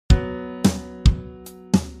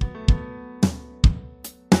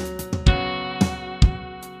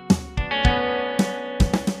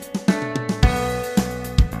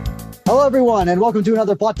Hello, everyone, and welcome to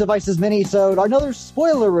another Plot Devices mini-sode, another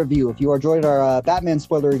spoiler review. If you enjoyed our Batman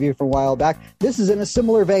spoiler review from a while back, this is in a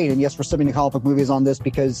similar vein. And yes, we're subbing to comic book movies on this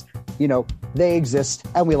because, you know, they exist,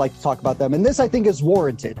 and we like to talk about them. And this, I think, is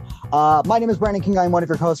warranted. My name is Brandon King. I'm one of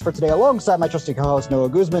your hosts for today, alongside my trusted co-host, Noah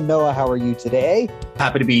Guzman. Noah, how are you today?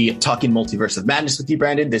 Happy to be talking Multiverse of Madness with you,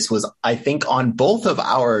 Brandon. This was, I think, on both of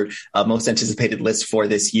our most anticipated lists for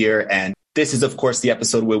this year, and this is, of course, the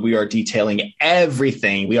episode where we are detailing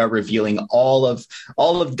everything. We are revealing all of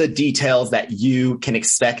the details that you can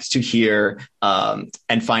expect to hear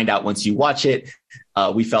and find out once you watch it.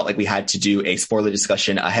 We felt like we had to do a spoiler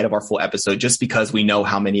discussion ahead of our full episode just because we know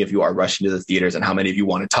how many of you are rushing to the theaters and how many of you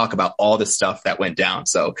want to talk about all the stuff that went down.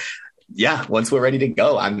 So, yeah, once we're ready to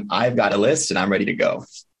go, I've got a list and I'm ready to go.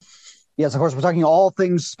 Yes, of course, we're talking all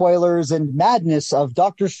things spoilers and madness of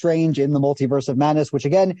Doctor Strange in the Multiverse of Madness, which,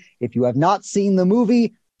 again, if you have not seen the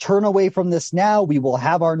movie, turn away from this now. We will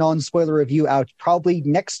have our non-spoiler review out probably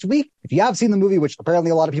next week. If you have seen the movie, which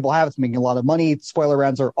apparently a lot of people have, it's making a lot of money. Spoiler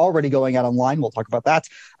rounds are already going out online. We'll talk about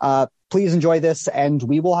that. Please enjoy this, and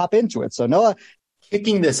we will hop into it. So, Noah.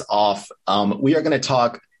 Kicking this off, we are going to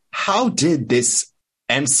talk, how did this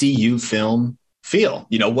MCU film feel?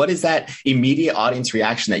 You know, what is that immediate audience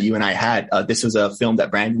reaction that you and I had? This was a film that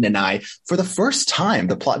Brandon and I, for the first time,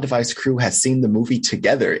 the Plot Device crew has seen the movie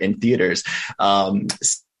together in theaters.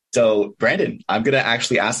 So, Brandon, I'm going to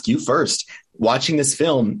actually ask you first. Watching this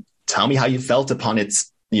film, tell me how you felt upon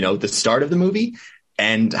its, the start of the movie,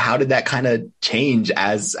 and how did that kind of change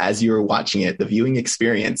as you were watching it, the viewing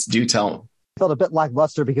experience? Do tell. Felt a bit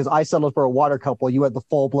lackluster because I settled for a water couple. You had the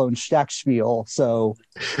full-blown stack spiel, so...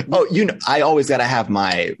 Oh, I always got to have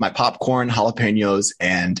my popcorn, jalapenos,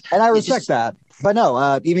 and I respect that. But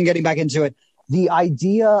no, even getting back into it, the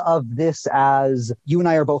idea of this, as you and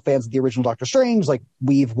I are both fans of the original Doctor Strange, like,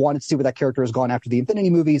 we've wanted to see where that character has gone after the Infinity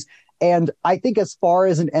movies, and I think as far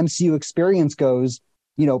as an MCU experience goes,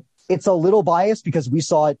 it's a little biased because we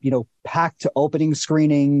saw it, packed to opening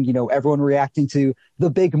screening, everyone reacting to the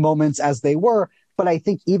big moments as they were. But I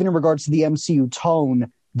think even in regards to the MCU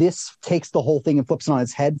tone, this takes the whole thing and flips it on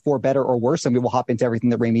its head for better or worse. And we will hop into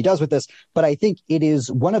everything that Raimi does with this. But I think it is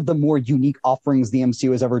one of the more unique offerings the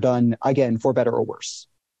MCU has ever done, again, for better or worse.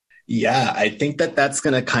 Yeah, I think that's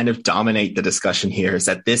going to kind of dominate the discussion here, is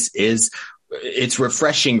that it's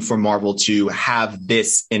refreshing for Marvel to have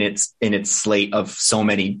this in its slate of so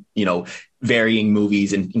many, varying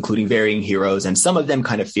movies, and including varying heroes, and some of them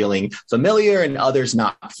kind of feeling familiar and others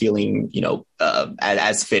not feeling,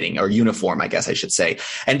 as fitting or uniform, I guess I should say.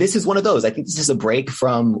 And this is one of those. I think this is a break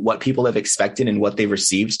from what people have expected and what they've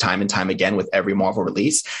received time and time again with every Marvel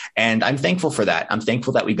release. And I'm thankful for that. I'm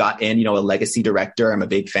thankful that we got in, a legacy director. I'm a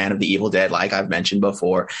big fan of The Evil Dead, like I've mentioned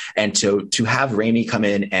before. And to have Raimi come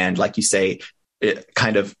in and, like you say,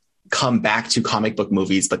 kind of come back to comic book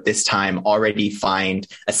movies, but this time already find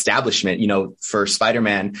establishment, for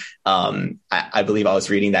Spider-Man. I believe I was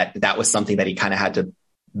reading that was something that he kind of had to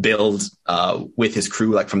build with his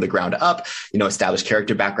crew, like from the ground up, establish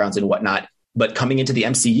character backgrounds and whatnot. But coming into the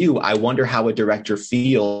MCU, I wonder how a director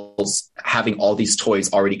feels having all these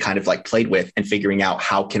toys already kind of like played with and figuring out,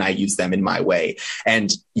 how can I use them in my way, and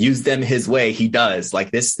use them his way. He does.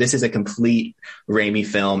 Like this is a complete Raimi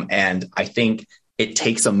film. And I think it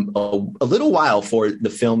takes a little while for the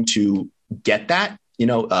film to get that,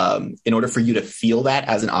 in order for you to feel that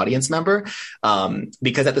as an audience member.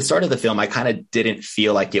 Because at the start of the film, I kind of didn't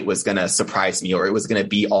feel like it was going to surprise me, or it was going to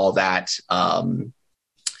be all that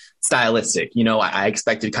stylistic. I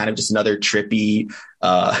expected kind of just another trippy,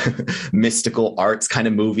 mystical arts kind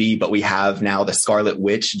of movie, but we have now the Scarlet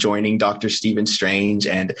Witch joining Dr. Stephen Strange,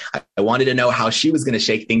 and I wanted to know how she was going to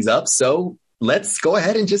shake things up. So let's go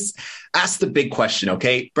ahead and just ask the big question.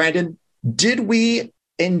 Okay, Brandon, did we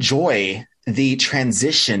enjoy the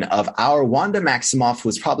transition of our Wanda Maximoff,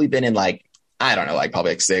 who's probably been in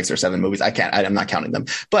probably 6 or 7 movies. I'm not counting them,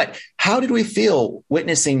 but how did we feel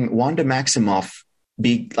witnessing Wanda Maximoff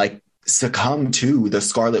be succumb to the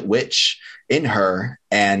Scarlet Witch in her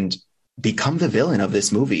and become the villain of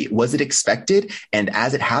this movie? Was it expected? And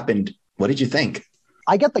as it happened, what did you think?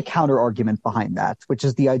 I get the counter argument behind that, which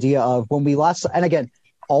is the idea of when we last, and again,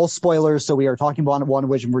 all spoilers. So we are talking about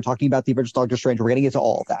WandaVision. We're talking about the original Doctor Strange. We're getting into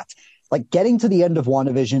all of that. Like, getting to the end of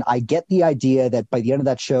WandaVision, I get the idea that by the end of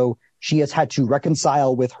that show, she has had to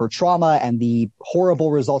reconcile with her trauma and the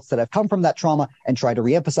horrible results that have come from that trauma and try to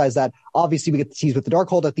reemphasize that. Obviously, we get the tease with the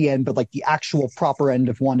Darkhold at the end, but the actual proper end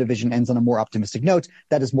of WandaVision ends on a more optimistic note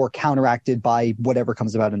that is more counteracted by whatever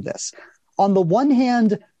comes about in this. On the one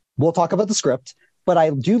hand, we'll talk about the script, but I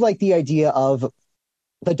do like the idea of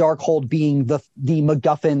the Darkhold being the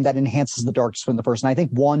MacGuffin that enhances the darkness from the person. I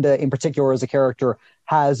think Wanda in particular as a character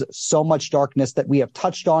has so much darkness that we have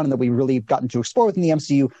touched on and that we really have gotten to explore within the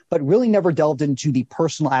MCU, but really never delved into the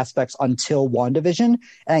personal aspects until WandaVision.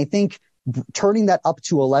 And I think turning that up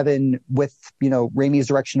to 11 with, Raimi's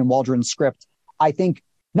direction and Waldron's script, I think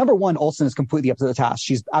number one, Olsen is completely up to the task.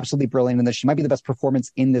 She's absolutely brilliant in this. She might be the best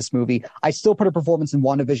performance in this movie. I still put her performance in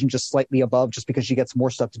WandaVision just slightly above just because she gets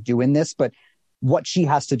more stuff to do in this, but what she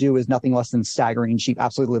has to do is nothing less than staggering. She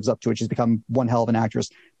absolutely lives up to it. She's become one hell of an actress.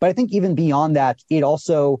 But I think even beyond that,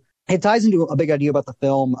 it ties into a big idea about the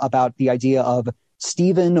film, about the idea of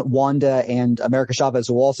Steven, Wanda, and America Chavez,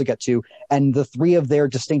 who we'll also get to, and the three of their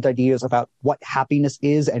distinct ideas about what happiness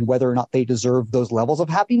is and whether or not they deserve those levels of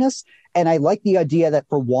happiness. And I like the idea that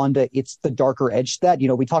for Wanda, it's the darker edge to that.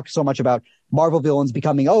 We talked so much about Marvel villains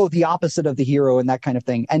becoming, the opposite of the hero and that kind of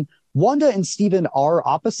thing. And Wanda and Steven are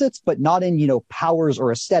opposites, but not in, powers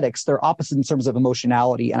or aesthetics. They're opposite in terms of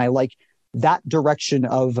emotionality. And I like that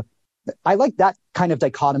that kind of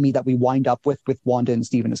dichotomy that we wind up with Wanda and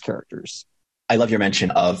Steven as characters. I love your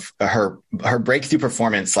mention of her breakthrough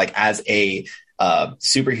performance, like as a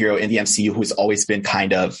superhero in the MCU who's always been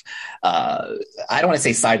kind of, I don't want to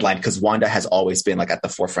say sidelined, because Wanda has always been like at the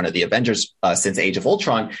forefront of the Avengers since Age of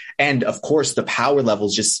Ultron. And of course, the power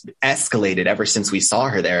levels just escalated ever since we saw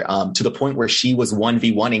her there, to the point where she was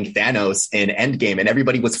 1v1ing Thanos in Endgame, and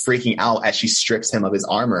everybody was freaking out as she strips him of his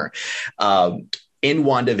armor. In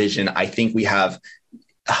WandaVision, I think we have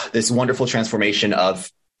this wonderful transformation of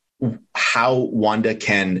how Wanda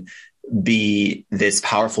can be this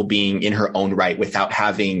powerful being in her own right without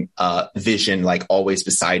having Vision like always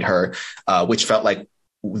beside her, which felt like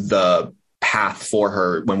the path for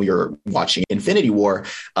her when we were watching Infinity War.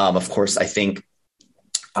 Of course, I think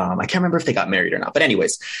I can't remember if they got married or not, but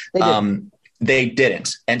anyways, they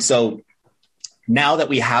didn't. And so now that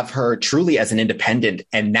we have her truly as an independent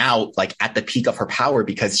and now like at the peak of her power,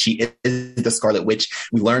 because she is the Scarlet Witch,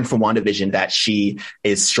 we learned from WandaVision that she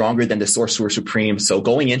is stronger than the Sorcerer Supreme. So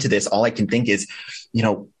going into this, all I can think is,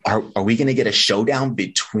 are we going to get a showdown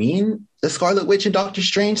between the Scarlet Witch and Doctor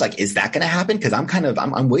Strange? Like, is that going to happen? Because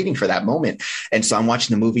I'm waiting for that moment. And so I'm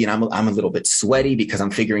watching the movie and I'm a little bit sweaty because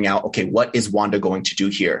I'm figuring out, okay, what is Wanda going to do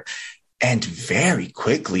here? And very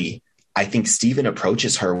quickly, I think Steven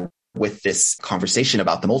approaches her with this conversation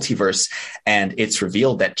about the multiverse, and it's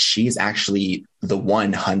revealed that she's actually the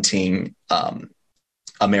one hunting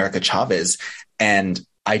America Chavez. And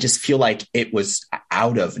I just feel like it was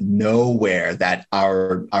out of nowhere that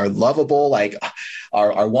our lovable, like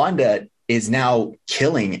our Wanda is now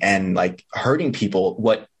killing and like hurting people.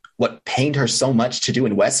 What pained her so much to do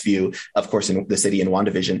in Westview, of course, in the city in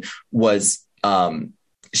WandaVision, was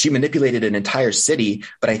she manipulated an entire city.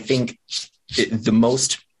 But I think the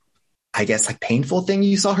most, I guess, like painful thing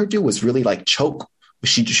you saw her do was really like choke.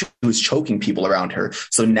 She was choking people around her.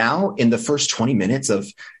 So now in the first 20 minutes of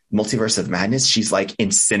Multiverse of Madness, she's like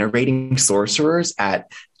incinerating sorcerers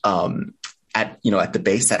at the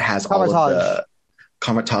base that has all of the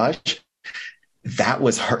Kamar-Taj. That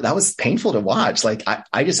was painful to watch. Like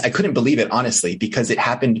I couldn't believe it, honestly, because it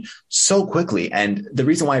happened so quickly. And the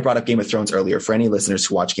reason why I brought up Game of Thrones earlier, for any listeners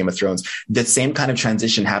who watch Game of Thrones, the same kind of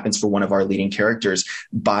transition happens for one of our leading characters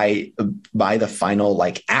by the final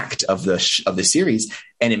like act of the series.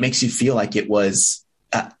 And it makes you feel like it was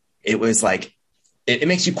like, it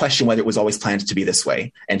makes you question whether it was always planned to be this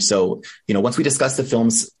way. And so, once we discuss the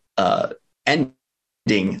film's ending,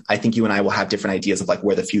 I think you and I will have different ideas of like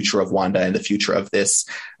where the future of Wanda and the future of this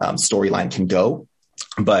storyline can go.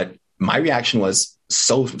 But my reaction was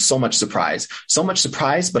so much surprise,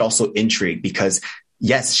 but also intrigue, because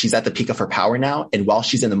yes, she's at the peak of her power now. And while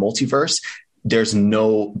she's in the multiverse, there's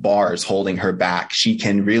no bars holding her back. She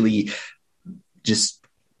can really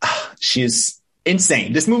she is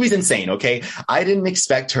insane. This movie's insane. Okay. I didn't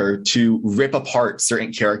expect her to rip apart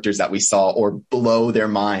certain characters that we saw or blow their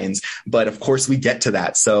minds, but of course we get to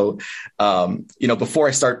that. So, before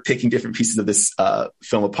I start picking different pieces of this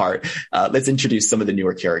film apart, let's introduce some of the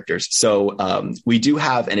newer characters. So, we do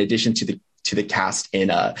have, in addition to the cast in,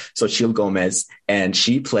 Xochitl Gomez, and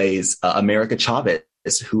she plays America Chavez,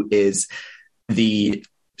 who is the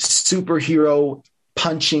superhero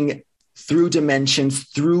punching through dimensions,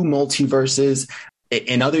 through multiverses,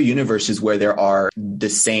 in other universes where there are the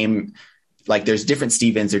same, like there's different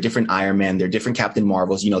Stevens, there are different Iron Man, there are different Captain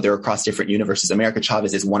Marvels, they're across different universes. America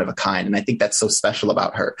Chavez is one of a kind. And I think that's so special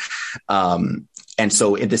about her. And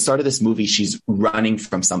so at the start of this movie, she's running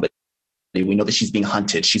from somebody. We know that she's being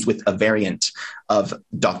hunted. She's with a variant of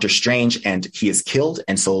Doctor Strange and he is killed.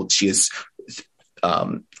 And so she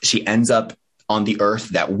ends up on the Earth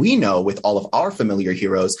that we know with all of our familiar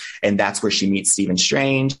heroes. And that's where she meets Stephen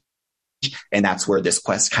Strange. And that's where this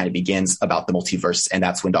quest kind of begins about the multiverse. And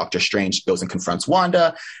that's when Doctor Strange goes and confronts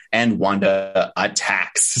Wanda, and Wanda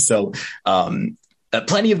attacks. So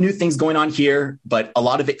plenty of new things going on here, but a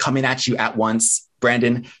lot of it coming at you at once.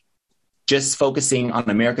 Brandon, just focusing on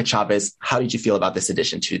America Chavez, how did you feel about this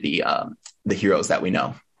addition to the heroes that we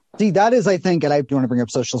know? See, that is, I think, and I do want to bring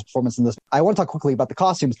up Social's performance in this. I want to talk quickly about the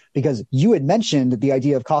costumes, because you had mentioned the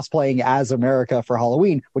idea of cosplaying as America for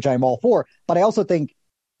Halloween, which I'm all for. But I also think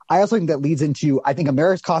that leads into, I think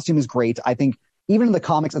America's costume is great. I think even in the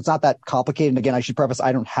comics, it's not that complicated. And again, I should preface,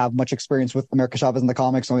 I don't have much experience with America Chavez in the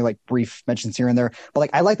comics, only like brief mentions here and there. But like,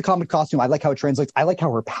 I like the comic costume. I like how it translates. I like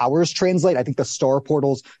how her powers translate. I think the star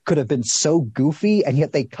portals could have been so goofy, and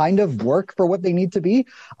yet they kind of work for what they need to be.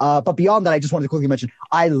 But beyond that, I just wanted to quickly mention,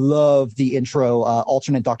 I love the intro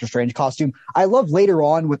alternate Doctor Strange costume. I love later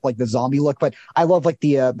on with like the zombie look, but I love like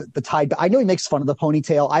the tied. I know he makes fun of the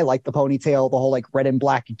ponytail. I like the ponytail, the whole like red and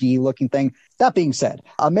black gi looking thing. That being said,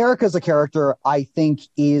 America as a character, I think,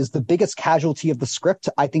 is the biggest casualty of the script.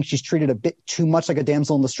 I think she's treated a bit too much like a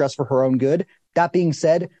damsel in distress for her own good. That being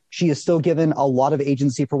said, she is still given a lot of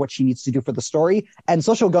agency for what she needs to do for the story. And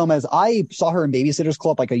Xochitl Gomez, I saw her in Babysitter's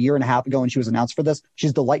Club like a year and a half ago when she was announced for this.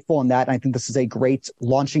 She's delightful in that, and I think this is a great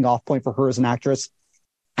launching off point for her as an actress.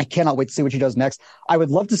 I cannot wait to see what she does next. I would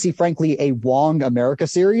love to see, frankly, a Wong America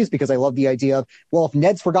series, because I love the idea of, well, if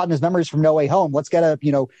Ned's forgotten his memories from No Way Home, let's get a,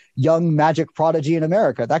 young magic prodigy in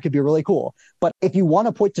America. That could be really cool. But if you want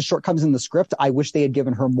to point to shortcomings in the script, I wish they had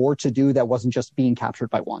given her more to do that wasn't just being captured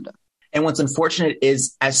by Wanda. And what's unfortunate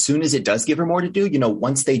is, as soon as it does give her more to do,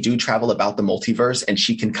 once they do travel about the multiverse and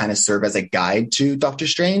she can kind of serve as a guide to Doctor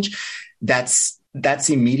Strange, that's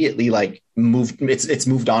immediately like it's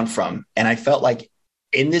moved on from. And I felt like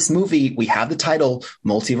in this movie, we have the title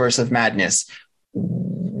Multiverse of Madness.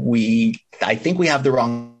 I think we have the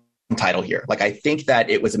wrong title here. Like, I think that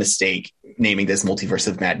it was a mistake naming this Multiverse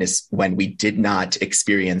of Madness when we did not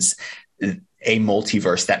experience a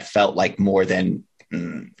multiverse that felt like more than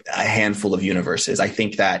a handful of universes. I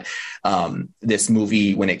think that this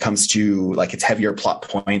movie, when it comes to like its heavier plot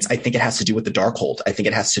points, I think it has to do with the Darkhold. I think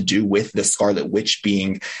it has to do with the Scarlet Witch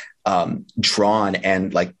being drawn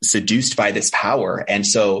and like seduced by this power. And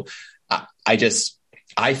so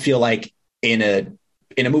I feel like in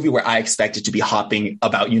a movie where I expected to be hopping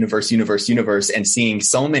about universe, and seeing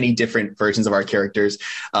so many different versions of our characters,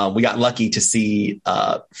 we got lucky to see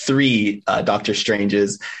 3 Doctor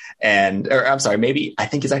Stranges. Or I'm sorry, maybe I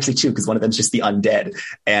think it's actually 2, because one of them is just the undead.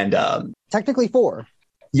 And technically 4.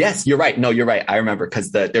 Yes, you're right. No, you're right. I remember,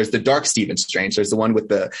 because there's the Dark Stephen Strange. There's the one with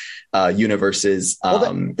the universes.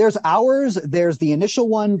 There's ours. There's the initial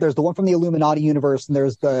one. There's the one from the Illuminati universe, and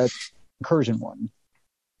there's the Incursion one.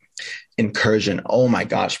 Incursion. Oh my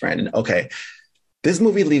gosh, Brandon. Okay. This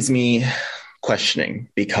movie leaves me questioning,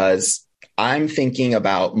 because I'm thinking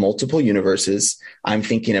about multiple universes. I'm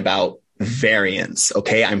thinking about variants.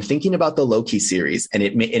 Okay. I'm thinking about the Loki series, and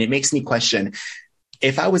it makes me question,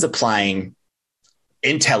 if I was applying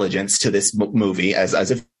intelligence to this movie as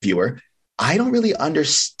a viewer, I don't really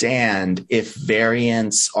understand if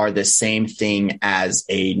variants are the same thing as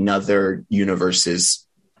another universe's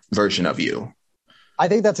version of you. I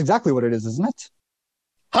think that's exactly what it is, isn't it?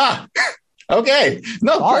 Ha! Okay.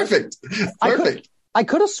 No, perfect. Perfect. I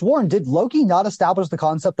could have sworn, did Loki not establish the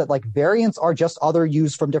concept that like variants are just other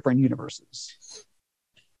yous from different universes?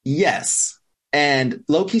 Yes. And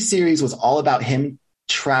Loki series was all about him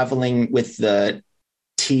traveling with the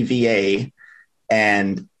TVA,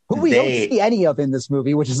 and who we don't see any of in this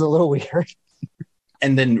movie, which is a little weird.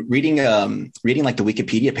 And then reading like the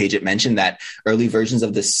Wikipedia page, it mentioned that early versions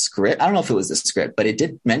of the script, I don't know if it was the script, but it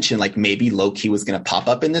did mention like maybe Loki was going to pop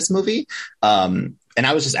up in this movie. And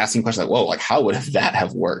I was just asking questions like, whoa, like how would that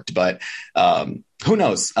have worked? But who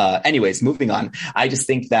knows? Anyways, moving on. I just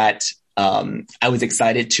think that I was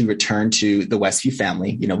excited to return to the Westview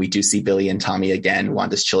family. We do see Billy and Tommy again,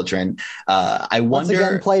 Wanda's children. Once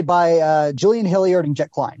again, played by Julian Hilliard and Jet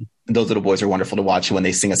Klein. Those little boys are wonderful to watch. When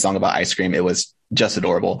they sing a song about ice cream, it was just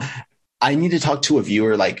adorable. I need to talk to a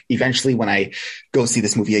viewer, like eventually when I go see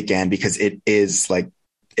this movie again, because it is like,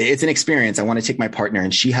 it's an experience. I want to take my partner,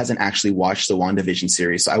 and she hasn't actually watched the WandaVision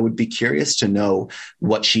series. So I would be curious to know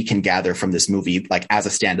what she can gather from this movie, like as a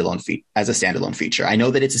standalone feature. I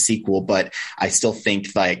know that it's a sequel, but I still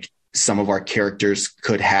think like some of our characters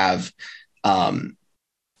could have,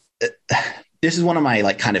 this is one of my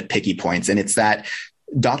like kind of picky points. And it's that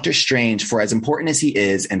Doctor Strange, for as important as he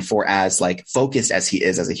is and for as like focused as he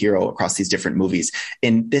is as a hero across these different movies,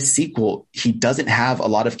 in this sequel, he doesn't have a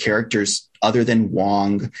lot of characters other than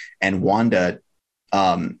Wong and Wanda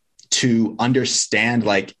to understand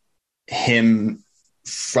like him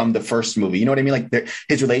from the first movie. You know what I mean? Like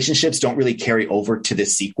his relationships don't really carry over to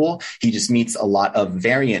this sequel. He just meets a lot of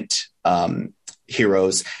variant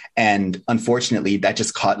heroes. And unfortunately that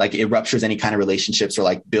just it ruptures any kind of relationships or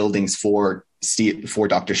like buildings for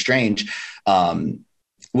Doctor Strange,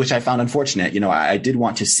 which I found unfortunate. You know, I did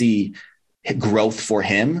want to see growth for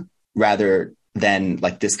him rather than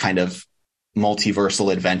like this kind of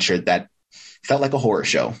multiversal adventure that felt like a horror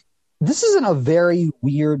show. This is in a very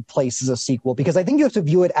weird place as a sequel, because I think you have to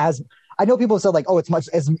view it as, I know people have said like, oh,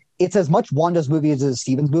 it's as much Wanda's movie as it is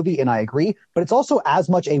Steven's movie, and I agree, but it's also as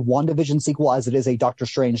much a WandaVision sequel as it is a Doctor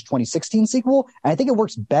Strange 2016 sequel. And I think it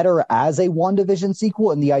works better as a WandaVision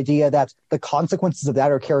sequel in the idea that the consequences of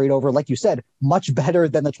that are carried over, like you said, much better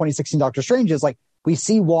than the 2016 Doctor Strange is. Like, we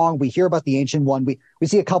see Wong, we hear about the Ancient One, we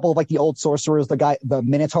see a couple of like the old sorcerers, the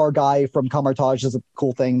Minotaur guy from Kamar-Taj is a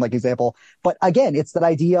cool thing, like example. But again, it's that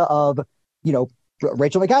idea of, you know,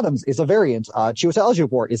 Rachel McAdams is a variant. Chiwetel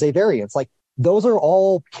Ejiofor is a variant. Like, those are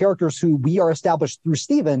all characters who we are established through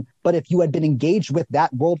Steven, but if you had been engaged with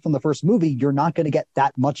that world from the first movie, you're not going to get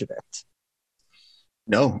that much of it.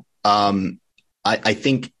 No. I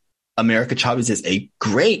think America Chavez is a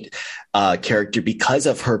great character because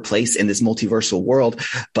of her place in this multiversal world.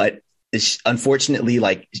 But unfortunately,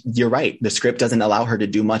 like, you're right, the script doesn't allow her to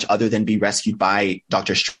do much other than be rescued by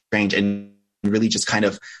Doctor Strange, and really just kind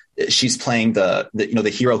of, she's playing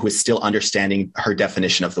the hero who is still understanding her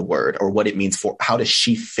definition of the word or what it means for how does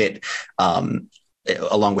she fit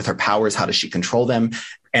along with her powers. How does she control them?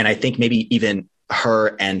 And I think maybe even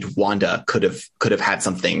her and Wanda could have had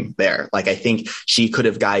something there. Like, I think she could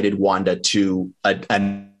have guided Wanda to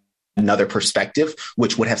another perspective,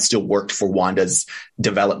 which would have still worked for Wanda's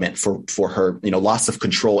development, for her, you know, loss of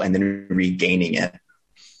control and then regaining it.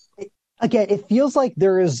 Again, it feels like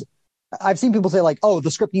I've seen people say like, oh,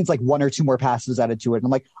 the script needs like one or two more passes added to it. And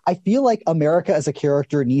I'm like, I feel like America as a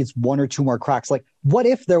character needs one or two more cracks. Like, what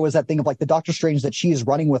if there was that thing of like the Doctor Strange that she is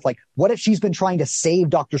running with? Like, what if she's been trying to save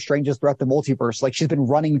Doctor Stranges throughout the multiverse? Like, she's been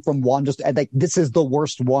running from one, and like, this is the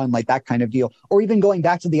worst one, like that kind of deal. Or even going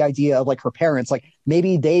back to the idea of like her parents, like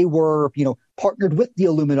maybe they were, you know, partnered with the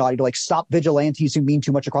Illuminati to like stop vigilantes who mean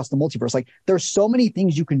too much across the multiverse. Like, there's so many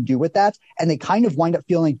things you can do with that. And they kind of wind up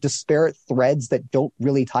feeling like disparate threads that don't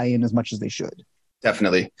really tie in as much as they should.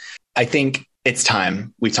 Definitely. I think it's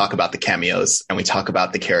time we talk about the cameos and we talk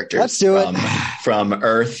about the characters. Let's do it. From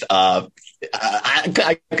Earth. I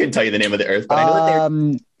couldn't tell you the name of the Earth, but I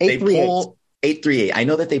know that they pull 838. I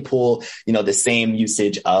know that they pull, you know, the same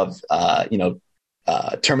usage of,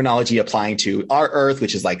 terminology applying to our Earth,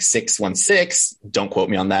 which is like 616. Don't quote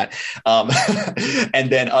me on that.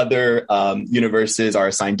 And then other universes are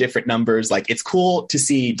assigned different numbers. Like, it's cool to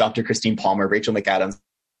see Dr. Christine Palmer, Rachel McAdams.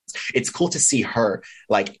 It's cool to see her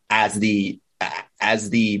like as the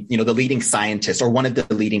you know, the leading scientist or one of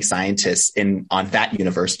the leading scientists on that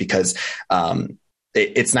universe, because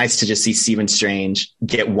it's nice to just see Stephen Strange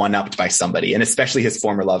get one-upped by somebody, and especially his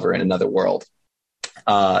former lover in another world.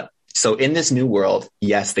 So in this new world,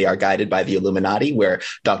 yes, they are guided by the Illuminati, where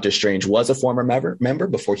Doctor Strange was a former member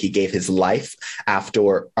before he gave his life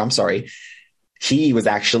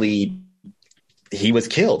he was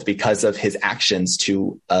killed because of his actions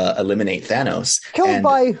to eliminate Thanos. Killed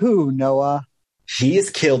by who, Noah? He is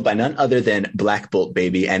killed by none other than Black Bolt,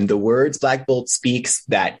 baby. And the words Black Bolt speaks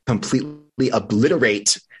that completely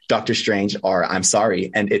obliterate Doctor Strange are, I'm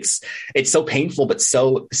sorry. And it's so painful, but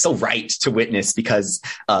so right to witness, because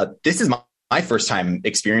this is my first time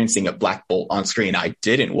experiencing a Black Bolt on screen. I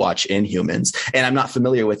didn't watch Inhumans, and I'm not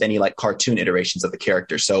familiar with any like cartoon iterations of the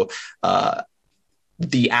character. So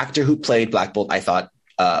the actor who played Black Bolt, I thought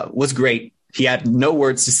was great. He had no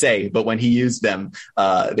words to say, but when he used them,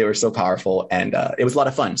 they were so powerful, and it was a lot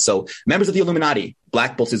of fun. So members of the Illuminati,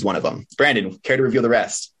 Black Bolt is one of them. Brandon, care to reveal the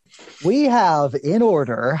rest? We have, in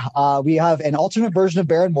order, we have an alternate version of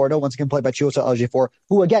Baron Mordo, once again played by Chiwetel Ejiofor,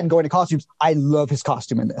 who, again, going to costumes, I love his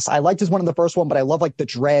costume in this. I liked his one in the first one, but I love like the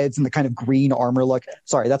dreads and the kind of green armor look.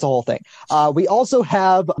 Sorry, that's a whole thing. We also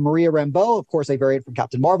have Maria Rambeau, of course, a variant from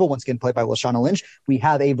Captain Marvel, once again played by Lashana Lynch. We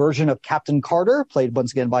have a version of Captain Carter, played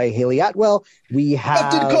once again by Haley Atwell. We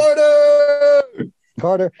have Captain Carter!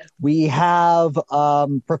 We have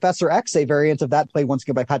Professor X, a variant of that, played once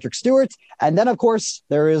again by Patrick Stewart. And then, of course,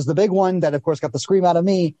 there is the big one that, of course, got the scream out of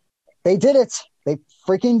me. They did it. They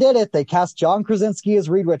freaking did it. They cast John Krasinski as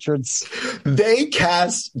Reed Richards. They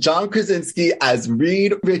cast John Krasinski as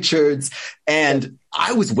Reed Richards. And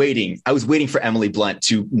I was waiting for Emily Blunt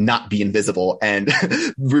to not be invisible and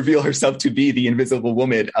reveal herself to be the Invisible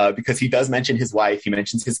Woman, because he does mention his wife. He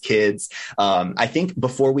mentions his kids. I think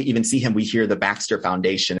before we even see him, we hear the Baxter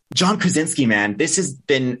Foundation. John Krasinski, man, this has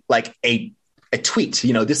been like a tweet.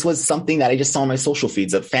 You know, this was something that I just saw on my social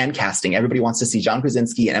feeds of fan casting. Everybody wants to see John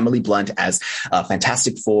Krasinski and Emily Blunt as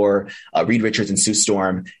Fantastic Four, Reed Richards and Sue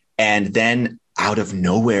Storm. And then out of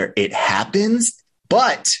nowhere, it happens.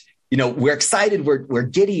 But, you know, we're excited. We're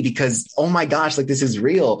giddy because, oh my gosh, like this is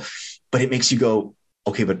real. But it makes you go,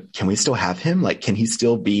 okay, but can we still have him? Like, can he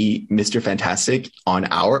still be Mr. Fantastic on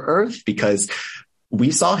our Earth? Because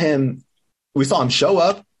we saw him show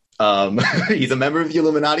up. He's a member of the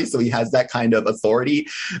Illuminati, so he has that kind of authority.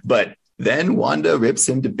 But then Wanda rips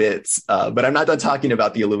him to bits. But I'm not done talking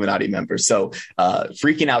about the Illuminati members. So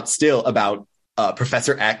freaking out still about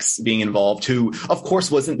Professor X being involved, who, of course,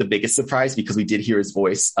 wasn't the biggest surprise because we did hear his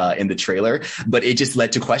voice in the trailer. But it just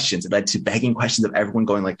led to questions. It led to begging questions of everyone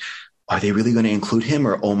going like, are they really going to include him?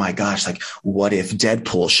 Or, oh my gosh, like, what if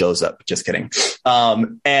Deadpool shows up? Just kidding.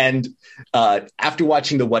 And after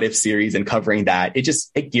watching the What If series and covering that,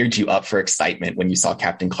 it geared you up for excitement when you saw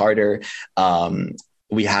Captain Carter.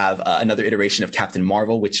 We have another iteration of Captain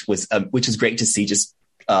Marvel, which is great to see, just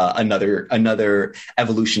another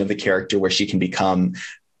evolution of the character where she can become.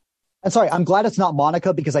 I'm sorry, I'm glad it's not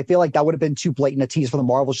Monica, because I feel like that would have been too blatant a tease for the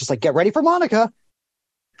Marvels. Just like, get ready for Monica.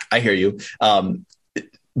 I hear you.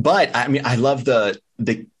 But I mean, I love the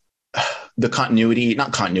continuity,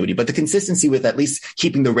 not continuity, but the consistency with at least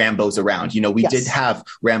keeping the Rambos around. You know, we did have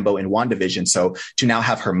Rambo in WandaVision. So to now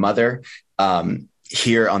have her mother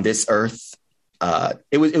here on this Earth,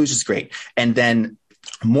 it was just great. And then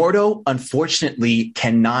Mordo, unfortunately,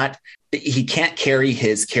 can't carry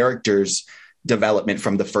his character's development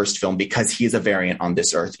from the first film because he is a variant on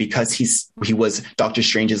this Earth, because he was Doctor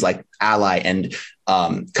Strange's like ally and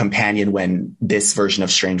companion when this version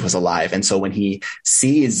of Strange was alive. And so when he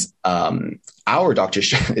sees our Doctor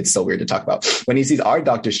Strange, it's so weird to talk about. When he sees our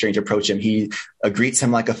Doctor Strange approach him, he greets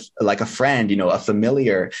him like a friend, you know, a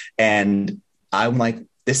familiar. And I'm like,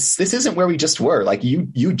 this isn't where we just were. Like you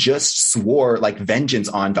just swore like vengeance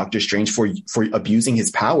on Doctor Strange for abusing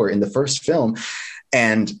his power in the first film.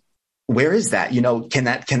 And where is that? You know, can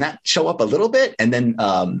that show up a little bit? And then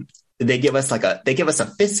they give us a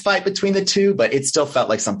fist fight between the two, but it still felt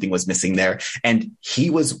like something was missing there. And he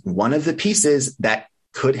was one of the pieces that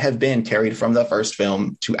could have been carried from the first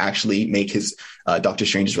film to actually make his Doctor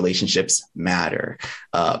Strange's relationships matter.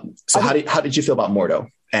 So how did you feel about Mordo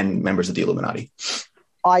and members of the Illuminati?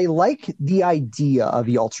 I like the idea of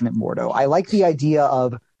the alternate Mordo. I like the idea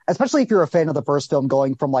of, especially if you're a fan of the first film,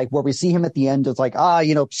 going from like where we see him at the end, it's like,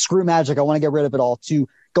 screw magic, I want to get rid of it all, to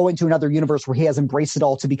going to another universe where he has embraced it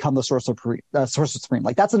all to become the Sorcerer Supreme.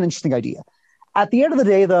 Like, that's an interesting idea. At the end of the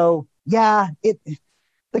day, though,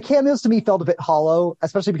 the cameos to me felt a bit hollow,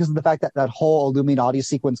 especially because of the fact that that whole Illuminati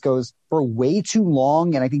sequence goes for way too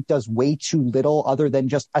long and I think does way too little other than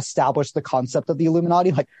just establish the concept of the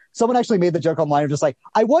Illuminati. Like, someone actually made the joke online of just like,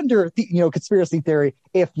 I wonder, conspiracy theory,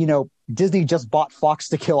 if, Disney just bought Fox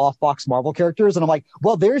to kill off Fox Marvel characters. And I'm like,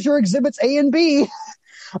 well, there's your exhibits A and B,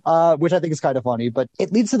 which I think is kind of funny. But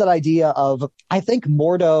it leads to that idea of, I think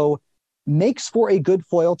Mordo makes for a good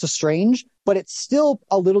foil to Strange, but it's still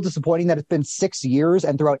a little disappointing that it's been 6 years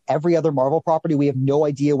and throughout every other Marvel property, we have no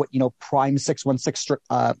idea what, Prime 616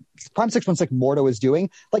 Mordo is doing.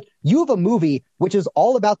 Like, you have a movie which is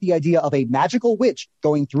all about the idea of a magical witch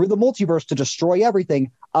going through the multiverse to destroy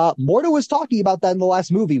everything. Mordo was talking about that in the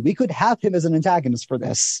last movie. We could have him as an antagonist for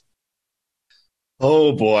this.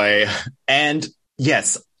 Oh boy. And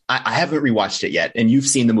yes, I haven't rewatched it yet, and you've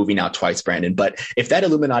seen the movie now twice, Brandon. But if that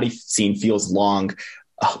Illuminati scene feels long,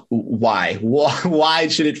 why? Why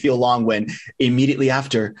should it feel long when immediately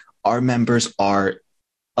after our members are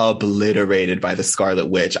obliterated by the Scarlet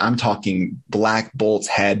Witch? I'm talking Black Bolt's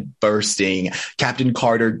head bursting, Captain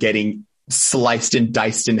Carter getting sliced and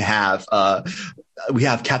diced in half. We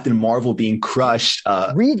have Captain Marvel being crushed.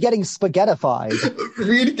 Reed getting spaghettified.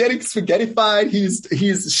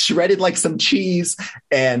 He's shredded like some cheese.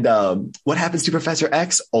 And what happens to Professor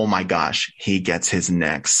X? Oh my gosh, he gets his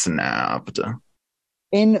neck snapped.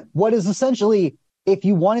 In what is essentially, if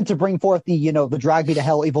you wanted to bring forth the Drag Me to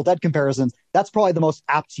Hell Evil Dead comparisons, that's probably the most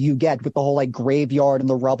apt you get, with the whole like graveyard and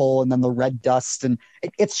the rubble and then the red dust. And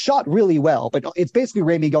it's shot really well, but it's basically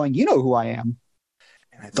Raimi going, you know who I am.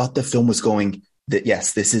 And I thought the film was going that,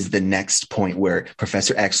 yes, this is the next point where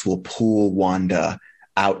Professor X will pull Wanda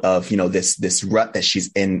out of, this rut that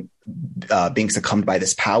she's in, being succumbed by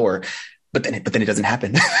this power. But then it doesn't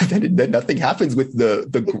happen. then nothing happens with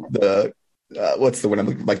the what's the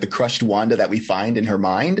one, like the crushed Wanda that we find in her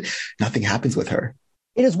mind, nothing happens with her.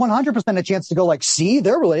 It is 100% a chance to go like, see,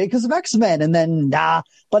 they're related because of X-Men. And then, nah.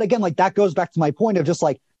 But again, like that goes back to my point of just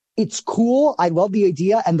like, it's cool. I love the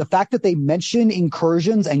idea. And the fact that they mention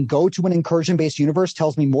incursions and go to an incursion-based universe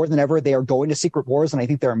tells me more than ever they are going to Secret Wars. And I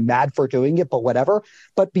think they're mad for doing it, but whatever.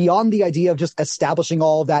 But beyond the idea of just establishing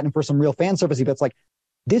all of that and for some real fan service, it's like,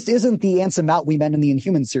 this isn't the Anson Mount we met in the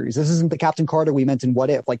Inhuman series. This isn't the Captain Carter we meant in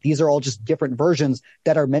What If. Like, these are all just different versions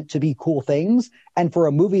that are meant to be cool things. And for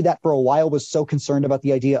a movie that for a while was so concerned about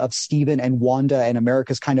the idea of Steven and Wanda and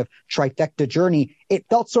America's kind of trifecta journey, it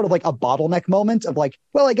felt sort of like a bottleneck moment of like,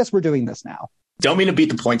 well, I guess we're doing this now. Don't mean to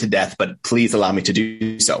beat the point to death, but please allow me to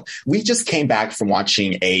do so. We just came back from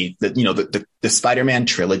watching the Spider-Man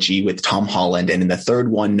trilogy with Tom Holland, and in the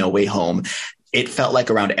third one, No Way Home, it felt like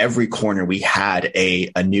around every corner we had a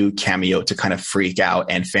new cameo to kind of freak out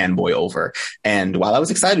and fanboy over. And while I was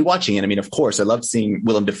excited watching it, I mean, of course, I loved seeing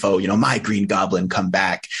Willem Dafoe, my Green Goblin, come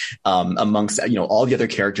back amongst, all the other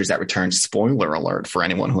characters that returned. Spoiler alert for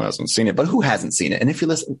anyone who hasn't seen it, but who hasn't seen it? And if you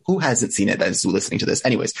listen, who hasn't seen it that is listening to this?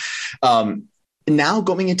 Anyways, now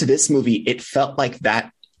going into this movie, it felt like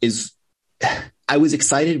that is... I was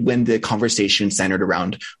excited when the conversation centered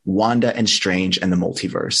around Wanda and Strange and the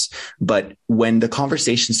multiverse. But when the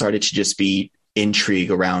conversation started to just be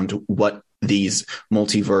intrigue around what these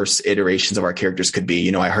multiverse iterations of our characters could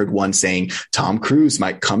be, I heard one saying Tom Cruise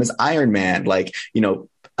might come as Iron Man.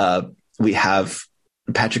 We have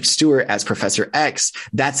Patrick Stewart as Professor X.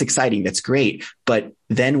 That's exciting. That's great. But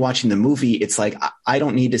then watching the movie, it's like, I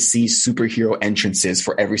don't need to see superhero entrances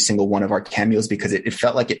for every single one of our cameos, because it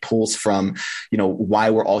felt like it pulls from, why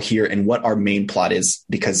we're all here and what our main plot is,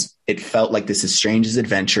 because it felt like this is Strange's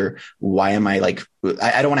adventure. Why am I like,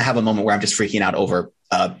 I don't want to have a moment where I'm just freaking out over,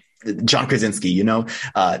 John Krasinski,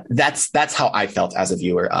 that's how I felt as a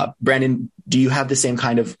viewer. Brandon, do you have the same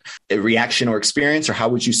kind of reaction or experience, or how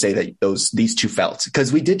would you say that these two felt?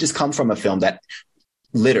 Because we did just come from a film that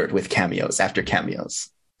littered with cameos after cameos.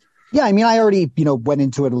 Yeah, I mean, I already, went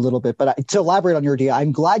into it a little bit, but to elaborate on your idea,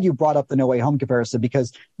 I'm glad you brought up the No Way Home comparison,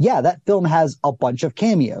 because yeah, that film has a bunch of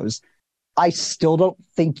cameos. I still don't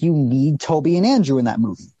think you need Toby and Andrew in that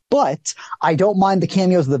movie. But I don't mind the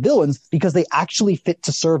cameos of the villains because they actually fit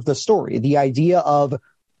to serve the story. The idea of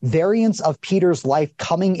variants of Peter's life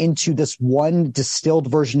coming into this one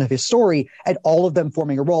distilled version of his story and all of them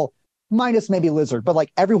forming a role, minus maybe Lizard, but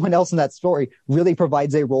like everyone else in that story really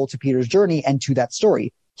provides a role to Peter's journey and to that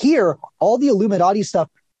story. Here, all the Illuminati stuff,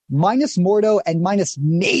 minus Mordo and minus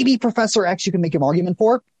maybe Professor X, you can make an argument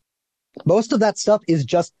for. Most of that stuff is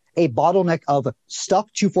just a bottleneck of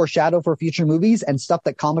stuff to foreshadow for future movies and stuff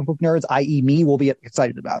that comic book nerds, i.e. me, will be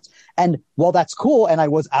excited about. And while that's cool, and I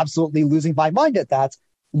was absolutely losing my mind at that,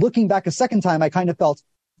 looking back a second time, I kind of felt,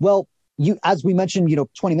 well, as we mentioned,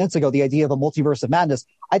 20 minutes ago, the idea of a multiverse of madness,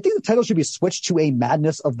 I think the title should be switched to a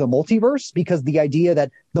madness of the multiverse, because the idea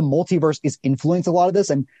that the multiverse is influencing a lot of this,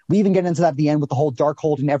 and we even get into that at the end with the whole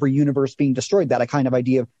Darkhold in every universe being destroyed, that kind of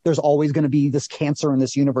idea of there's always going to be this cancer in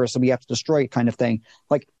this universe and we have to destroy it kind of thing.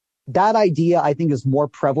 Like, that idea, I think, is more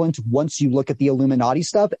prevalent once you look at the Illuminati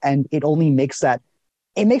stuff, and it only makes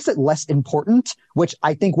it less important, which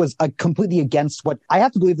I think was completely against what I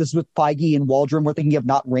have to believe. This was Feige and Waldron were thinking of,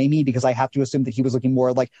 not Raimi, because I have to assume that he was looking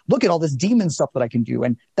more like, look at all this demon stuff that I can do.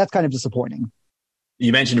 And that's kind of disappointing.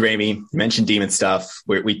 You mentioned Raimi, you mentioned demon stuff.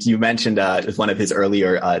 You mentioned one of his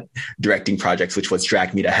earlier directing projects, which was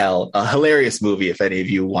Drag Me to Hell, a hilarious movie. If any of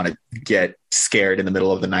you want to get scared in the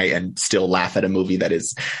middle of the night and still laugh at a movie that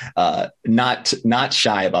is not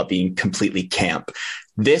shy about being completely camp.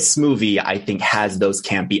 This movie, I think, has those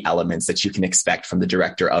campy elements that you can expect from the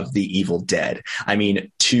director of The Evil Dead. I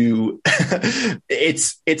mean,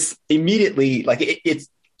 it's immediately like it's.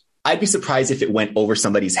 I'd be surprised if it went over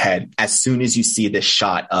somebody's head as soon as you see this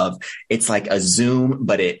shot of, it's like a zoom,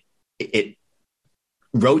 but it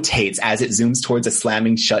rotates as it zooms towards a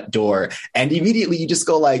slamming shut door. And immediately you just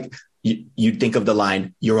go like, you'd think of the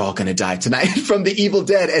line, "You're all going to die tonight" from The Evil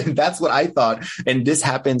Dead. And that's what I thought. And this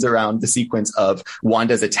happens around the sequence of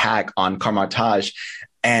Wanda's attack on Kamar-Taj.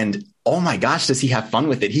 And oh my gosh, does he have fun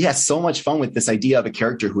with it? He has so much fun with this idea of a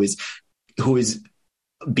character who is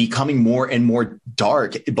becoming more and more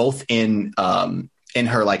dark, both in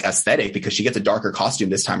her like aesthetic, because she gets a darker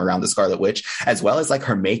costume this time around, the Scarlet Witch, as well as like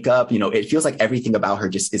her makeup. It feels like everything about her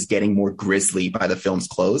just is getting more grisly by the film's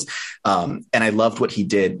close. And I loved what he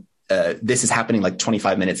did. This is happening like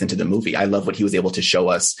 25 minutes into the movie. I love what he was able to show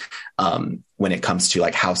us when it comes to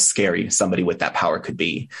like how scary somebody with that power could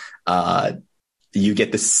be. You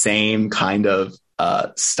get the same kind of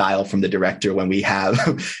style from the director when we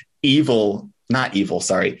have evil not evil,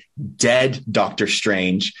 sorry, dead Doctor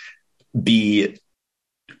Strange be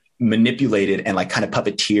manipulated and like kind of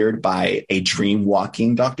puppeteered by a dream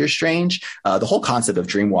walking Doctor Strange. The whole concept of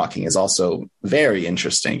dream walking is also very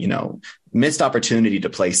interesting. You know, missed opportunity to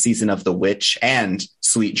play Season of the Witch and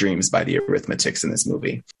Sweet Dreams by the Arithmetics in this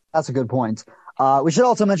movie. That's a good point. We should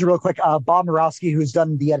also mention real quick, Bob Murawski, who's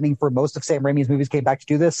done the editing for most of Sam Raimi's movies, came back to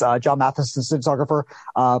do this. John Matheson's cinematographer.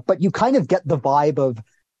 But you kind of get the vibe of,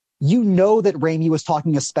 you know, that Raimi was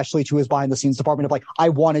talking especially to his behind the scenes department of like, I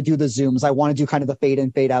want to do the zooms. I want to do kind of the fade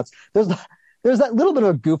in, fade outs. There's that little bit of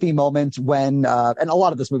a goofy moment when, and a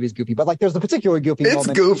lot of this movie is goofy, but like there's the particular goofy moment.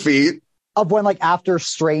 It's goofy. Of when like after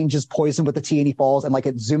Strange is poisoned with the tea and he falls and like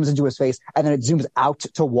it zooms into his face and then it zooms out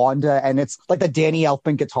to Wanda and it's like the Danny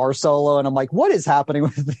Elfman guitar solo. And I'm like, what is happening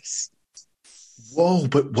with this? Whoa,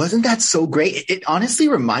 but wasn't that so great? It honestly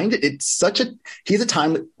reminded, he's a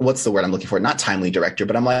timely, what's the word I'm looking for? Not timely director,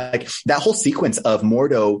 but I'm like, that whole sequence of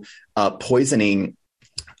Mordo poisoning,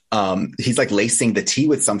 he's like lacing the tea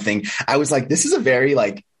with something. I was like, this is a very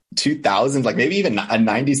like 2000s, like maybe even a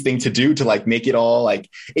 90s thing to do to like make it all like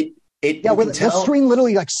where the screen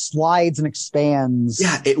literally like slides and expands.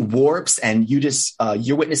 Yeah, it warps and you just,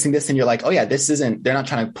 you're witnessing this and you're like, oh yeah, they're not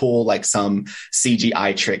trying to pull like some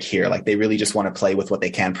CGI trick here. Like they really just want to play with what they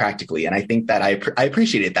can practically. And I think that I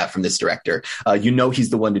appreciated that from this director. You know, he's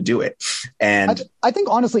the one to do it. And I think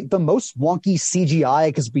honestly, the most wonky CGI,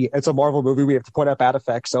 because it's a Marvel movie, we have to point out bad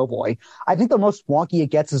effects. Oh boy. I think the most wonky it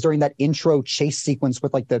gets is during that intro chase sequence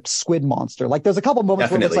with like the squid monster. Like there's a couple moments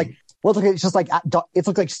Definitely. where it's like, well, it's just like, it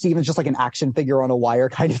looks like Steven's just like an action figure on a wire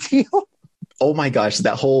kind of deal. Oh my gosh,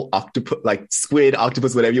 that whole octopus, like squid,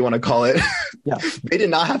 octopus, whatever you want to call it. Yeah. They did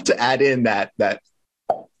not have to add in that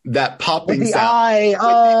popping with the sound.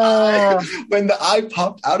 Eye. When the eye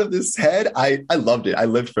popped out of this head, I loved it. I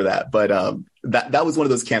lived for that. But that was one of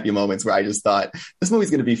those campy moments where I just thought, this movie's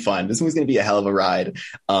going to be fun. This movie's going to be a hell of a ride.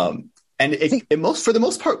 And for the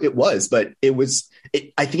most part, it was, but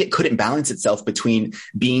I think it couldn't balance itself between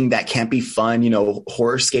being that campy, fun,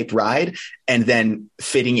 horrorscape ride and then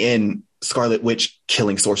fitting in Scarlet Witch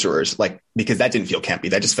killing sorcerers, like, because that didn't feel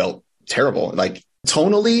campy. That just felt terrible. Like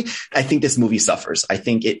tonally, I think this movie suffers. I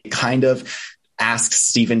think it kind of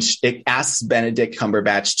asks Benedict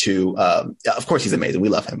Cumberbatch to, of course he's amazing. We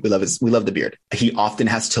love him. We love the beard. He often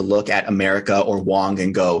has to look at America or Wong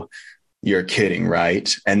and go, you're kidding,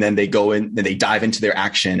 right? And then they go in and they dive into their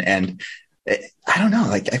action. And I don't know,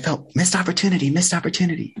 like I felt missed opportunity.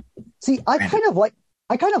 See, I kind of like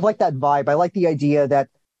that vibe. I like the idea that,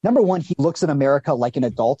 number one, he looks at America like an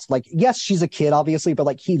adult. Like, yes, she's a kid, obviously, but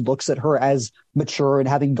like he looks at her as mature and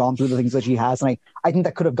having gone through the things that she has. And I think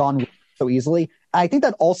that could have gone so easily. I think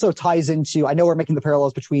that also ties into, I know we're making the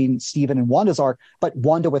parallels between Steven and Wanda's arc, but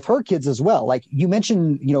Wanda with her kids as well. Like you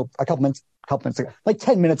mentioned, a couple minutes ago, like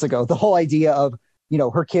 10 minutes ago, the whole idea of,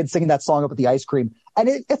 her kids singing that song up at the ice cream. And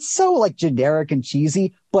it's so like generic and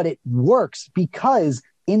cheesy, but it works because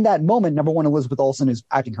in that moment, number one, Elizabeth Olsen is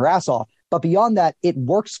acting her ass off. But beyond that, it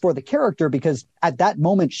works for the character because at that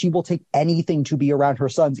moment, she will take anything to be around her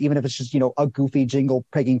sons, even if it's just, a goofy jingle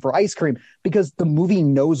pegging for ice cream, because the movie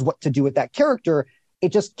knows what to do with that character.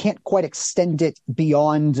 It just can't quite extend it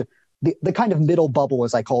beyond the kind of middle bubble,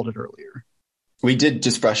 as I called it earlier. We did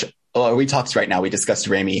just we talked right now. We discussed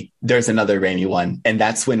Raimi. There's another Raimi one. And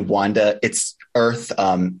that's when Wanda, it's Earth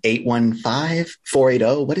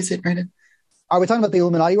 815480. What is it, Brandon? Are we talking about the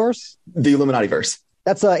Illuminati-verse? The Illuminati-verse.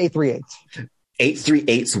 That's 838.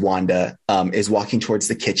 838's Wanda is walking towards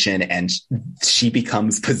the kitchen and she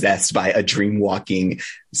becomes possessed by a dream walking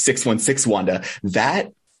 616 Wanda.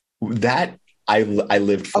 That I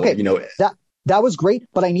lived for. Okay, that was great,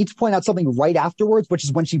 but I need to point out something right afterwards, which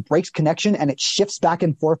is when she breaks connection and it shifts back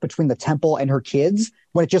and forth between the temple and her kids.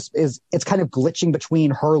 When it's kind of glitching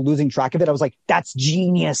between her losing track of it. I was like, that's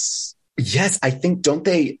genius. Yes, I think, don't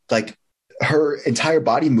they, like, her entire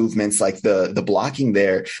body movements, like the blocking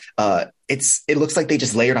there, it looks like they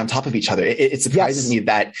just layered on top of each other. It surprises me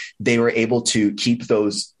that they were able to keep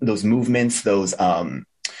those movements,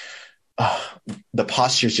 the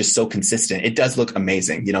posture is just so consistent. It does look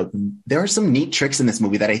amazing. There are some neat tricks in this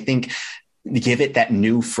movie that I think give it that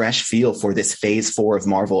new, fresh feel for this phase 4 of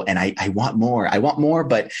Marvel. And I want more,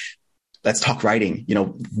 but let's talk writing.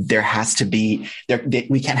 There has to be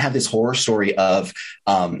we can't have this horror story of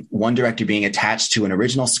one director being attached to an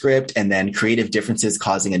original script and then creative differences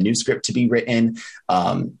causing a new script to be written.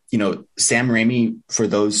 Sam Raimi, for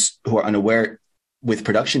those who are unaware, with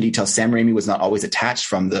production details, Sam Raimi was not always attached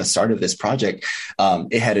from the start of this project.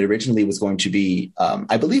 It had originally was going to be,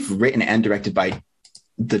 I believe, written and directed by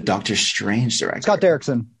the Doctor Strange director, Scott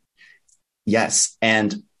Derrickson. Yes.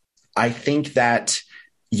 And I think that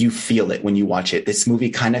you feel it when you watch it. This movie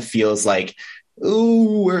kind of feels like,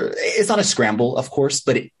 ooh, it's not a scramble, of course,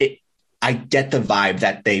 but I get the vibe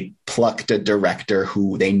that they plucked a director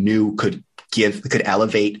who they knew could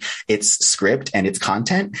elevate its script and its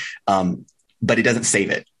content. But it doesn't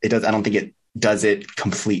save it. I don't think it does it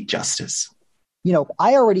complete justice.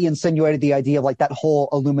 I already insinuated the idea of like that whole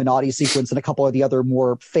Illuminati sequence and a couple of the other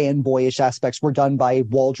more fanboyish aspects were done by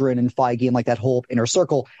Waldron and Feige and like that whole inner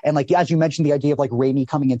circle. And like, as you mentioned, the idea of like Raimi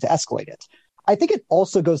coming in to escalate it. I think it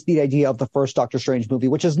also goes to the idea of the first Doctor Strange movie,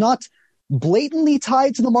 which is not blatantly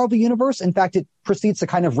tied to the Marvel universe. In fact, it proceeds to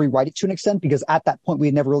kind of rewrite it to an extent because at that point we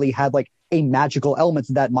had never really had like a magical element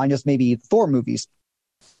to that minus maybe Thor movies.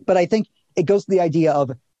 But I think it goes to the idea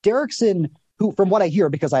of Derrickson, who, from what I hear,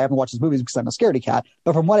 because I haven't watched his movies because I'm a scaredy cat,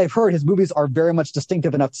 but from what I've heard, his movies are very much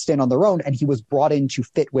distinctive enough to stand on their own, and he was brought in to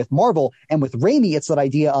fit with Marvel. And with Raimi, it's that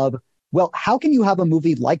idea of, well, how can you have a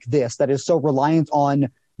movie like this that is so reliant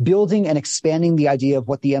on building and expanding the idea of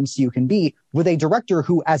what the MCU can be with a director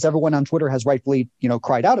who, as everyone on Twitter has rightfully,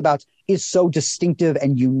 cried out about, is so distinctive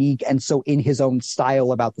and unique and so in his own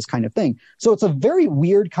style about this kind of thing. So it's a very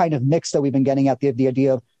weird kind of mix that we've been getting at the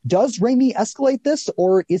idea of, does Raimi escalate this,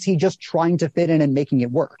 or is he just trying to fit in and making it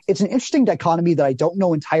work? It's an interesting dichotomy that I don't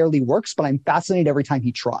know entirely works, but I'm fascinated every time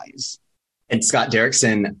he tries. And Scott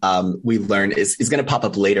Derrickson, we learned, is going to pop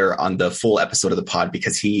up later on the full episode of the pod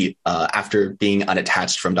because he, after being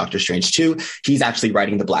unattached from Doctor Strange 2, he's actually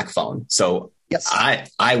writing The Black Phone. So yes,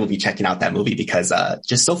 I will be checking out that movie because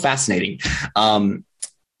just so fascinating.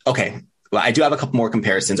 Okay. Well, I do have a couple more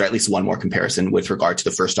comparisons, or at least one more comparison with regard to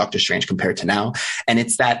the first Doctor Strange compared to now. And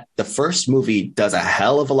it's that the first movie does a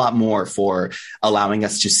hell of a lot more for allowing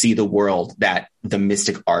us to see the world that the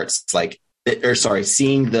mystic arts,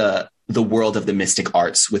 seeing the world of the mystic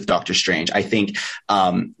arts with Doctor Strange. I think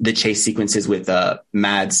the chase sequences with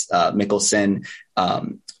Mads Mikkelsen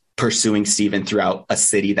pursuing Steven throughout a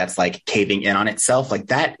city that's like caving in on itself, like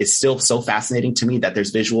that is still so fascinating to me that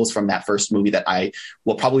there's visuals from that first movie that I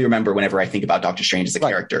will probably remember whenever I think about Doctor Strange as a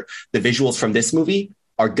character. The visuals from this movie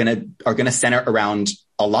are gonna center around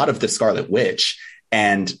a lot of the Scarlet Witch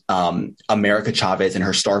and America Chavez and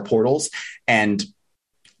her star portals and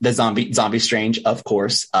the zombie Strange, of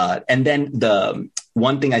course. And then the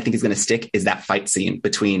one thing I think is going to stick is that fight scene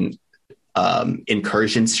between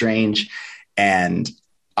Incursion Strange and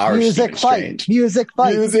our music fight. Music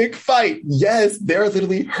fight. Yes, they're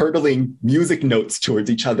literally hurtling music notes towards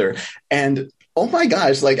each other. And oh my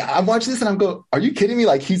gosh, like I'm watching this and I'm going, are you kidding me?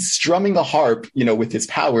 Like he's strumming a harp, with his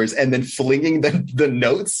powers and then flinging the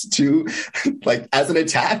notes to like as an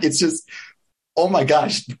attack. It's just, oh my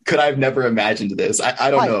gosh, could I have never imagined this? I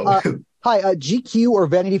don't know. GQ or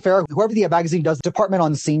Vanity Fair, whoever the magazine does Department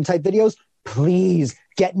on Scene type videos, please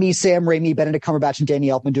get me Sam Raimi, Benedict Cumberbatch, and Danny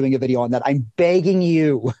Elfman doing a video on that. I'm begging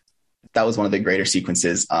you. That was one of the greater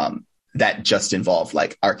sequences that just involved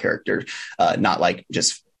like our character, not like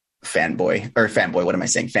just fan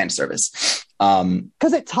service.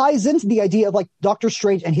 Because it ties into the idea of like Doctor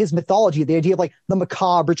Strange and his mythology, the idea of like the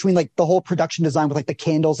macabre between like the whole production design with like the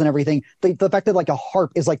candles and everything. The fact that like a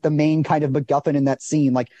harp is like the main kind of MacGuffin in that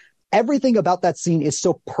scene. Like everything about that scene is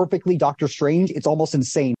so perfectly Doctor Strange. It's almost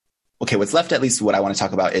insane. Okay, what's left, at least what I want to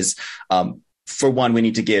talk about is, for one, we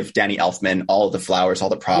need to give Danny Elfman all the flowers, all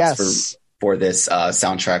the props for this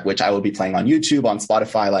soundtrack, which I will be playing on YouTube, on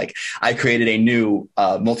Spotify. Like I created a new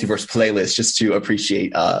multiverse playlist just to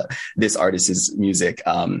appreciate this artist's music.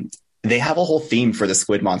 They have a whole theme for the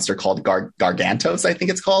squid monster called Gargantos, I think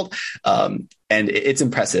it's called. And it's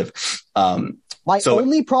impressive. My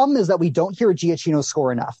only problem is that we don't hear a Giacchino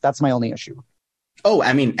score enough. That's my only issue. Oh,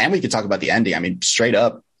 I mean, and we could talk about the ending. I mean, straight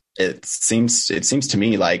up, it seems to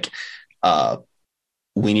me like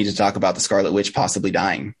we need to talk about the Scarlet Witch possibly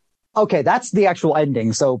dying. Okay, that's the actual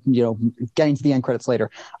ending. So, getting to the end credits later.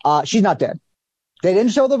 She's not dead. They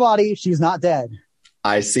didn't show the body. She's not dead.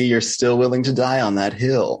 I see you're still willing to die on that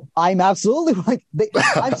hill. I'm absolutely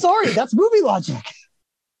I'm sorry. That's movie logic.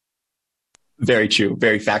 Very true.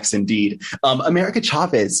 Very facts indeed. America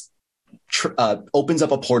Chavez opens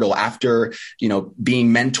up a portal after,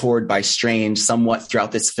 being mentored by Strange somewhat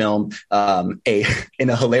throughout this film. In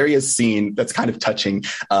a hilarious scene that's kind of touching,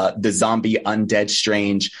 the zombie undead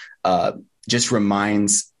Strange just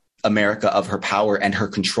reminds America of her power and her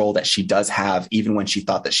control that she does have, even when she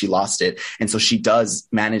thought that she lost it. And so she does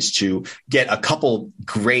manage to get a couple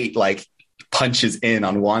great punches in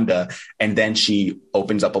on Wanda, and then she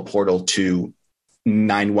opens up a portal to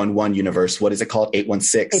 911 universe. What is it called?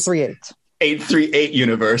 816? 838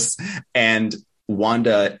 universe. And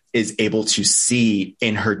Wanda is able to see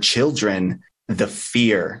in her children the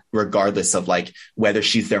fear, regardless of like whether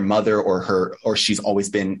she's their mother or she's always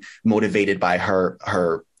been motivated by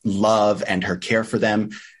her love and her care for them.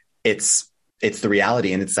 It's the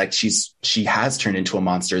reality. And it's like she has turned into a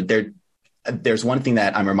monster. There's one thing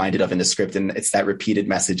that I'm reminded of in the script, and it's that repeated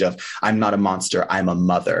message of, I'm not a monster, I'm a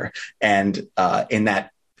mother. And in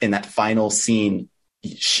that final scene,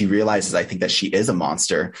 she realizes, I think, that she is a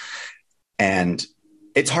monster. And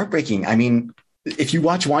it's heartbreaking. I mean, if you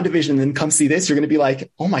watch WandaVision and then come see this, you're going to be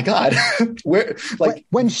like, oh my God, where, like,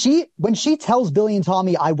 when she tells Billy and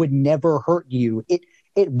Tommy, I would never hurt you,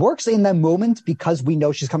 it works in that moment because we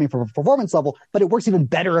know she's coming from a performance level, but it works even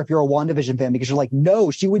better if you're a WandaVision fan, because you're like, no,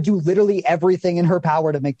 she would do literally everything in her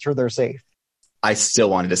power to make sure they're safe. I still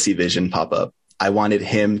wanted to see Vision pop up. I wanted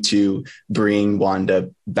him to bring Wanda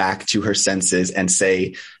back to her senses and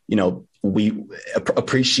say, you know, we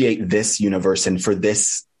appreciate this universe and for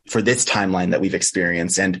this timeline that we've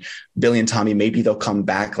experienced. And Billy and Tommy, maybe they'll come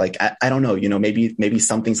back. Like, I don't know, you know, maybe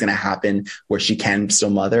something's going to happen where she can still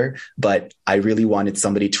mother, but I really wanted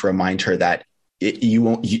somebody to remind her that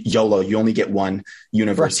YOLO, you only get one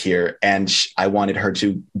universe here. And I wanted her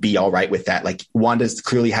to be all right with that. Like, Wanda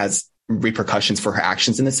clearly has repercussions for her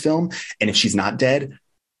actions in this film. And if she's not dead,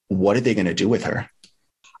 what are they going to do with her?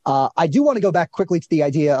 I do want to go back quickly to the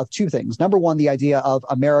idea of two things. Number one, the idea of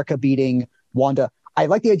America beating Wanda. I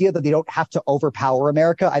like the idea that they don't have to overpower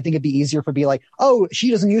America. I think it'd be easier for be like, oh, she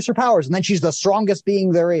doesn't use her powers, and then she's the strongest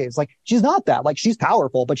being there is. Like, she's not that. Like, she's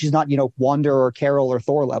powerful, but she's not, you know, Wanda or Carol or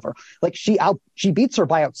Thor level. Like, she beats her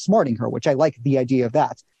by outsmarting her, which I like the idea of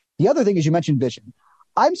that. The other thing is, you mentioned Vision.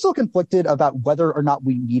 I'm still conflicted about whether or not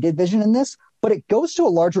we needed Vision in this, but it goes to a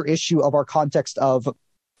larger issue of our context of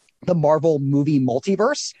the Marvel movie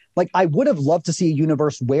multiverse. Like, I would have loved to see a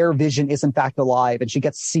universe where Vision is in fact alive and she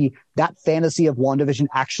gets to see that fantasy of WandaVision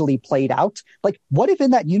actually played out. Like, what if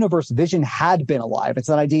in that universe Vision had been alive? It's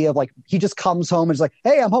that idea of like, he just comes home and is like,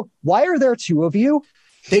 hey, I'm home. Why are there two of you?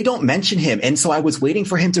 They don't mention him. And so I was waiting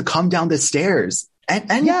for him to come down the stairs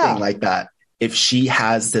and anything like that. If she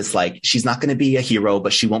has this, like, she's not going to be a hero,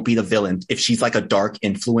 but she won't be the villain. If she's like a dark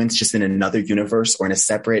influence just in another universe or in a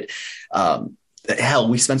separate, hell,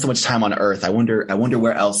 we spend so much time on Earth. I wonder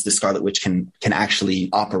where else the Scarlet Witch can actually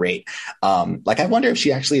operate. Like, I wonder if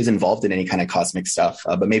she actually is involved in any kind of cosmic stuff.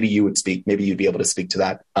 But maybe you'd be able to speak to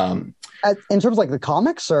that. In terms of like the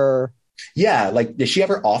comics, or yeah, like, is she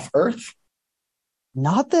ever off Earth?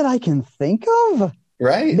 Not that I can think of.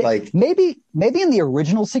 Right? Like, maybe in the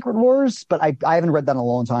original Secret Wars, but I haven't read that in a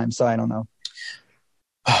long time, so I don't know.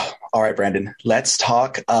 All right, Brandon, let's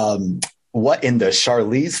talk. What in the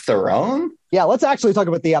Charlize Theron? Yeah, let's actually talk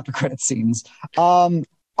about the after credit scenes. I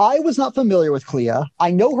was not familiar with Clea. I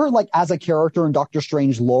know her like as a character in Doctor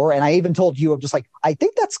Strange lore, and I even told you, I'm just like, I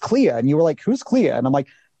think that's Clea, and you were like, who's Clea? And I'm like,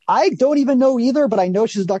 I don't even know either, but I know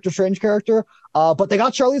she's a Doctor Strange character. But they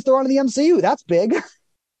got Charlize Theron in the MCU. That's big.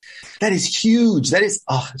 That is huge.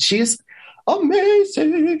 She is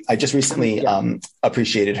amazing. I just recently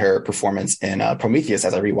appreciated her performance in Prometheus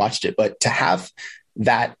as I rewatched it. But to have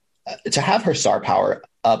her star power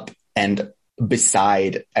up and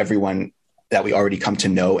beside everyone that we already come to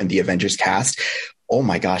know in the Avengers cast, oh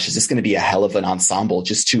my gosh, is this going to be a hell of an ensemble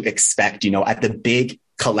just to expect, you know, at the big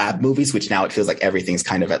collab movies, which now it feels like everything's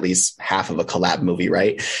kind of at least half of a collab movie,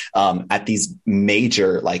 right? At these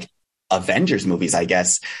major like Avengers movies, I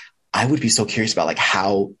guess, I would be so curious about like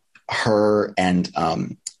how her and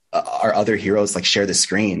our other heroes like share the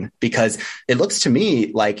screen, because it looks to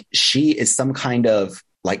me like she is some kind of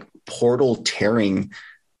like portal tearing,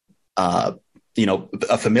 you know,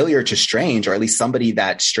 a familiar to Strange, or at least somebody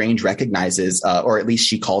that Strange recognizes, or at least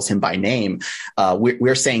she calls him by name.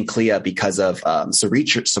 We're saying Clea because of some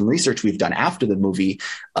research we've done after the movie,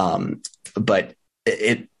 but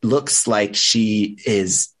it looks like she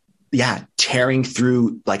is tearing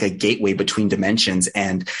through like a gateway between dimensions,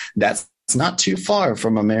 and that's not too far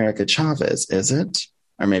from America Chavez, is it?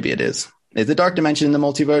 Or maybe it is. Is the dark dimension in the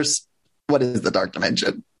multiverse? What is the dark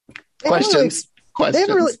dimension? Questions. They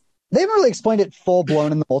haven't really explained it full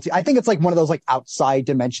blown in the multi. I think it's like one of those like outside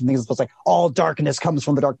dimension things. It's like all darkness comes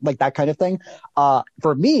from the dark, like that kind of thing.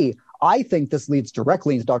 For me, I think this leads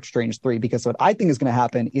directly into Doctor Strange 3, because what I think is going to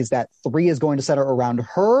happen is that 3 is going to center around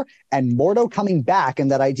her and Mordo coming back, and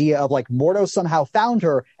that idea of like Mordo somehow found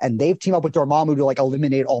her and they've teamed up with Dormammu to like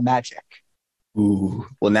eliminate all magic. Ooh,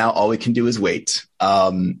 well, now all we can do is wait.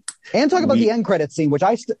 And talk about the end credit scene,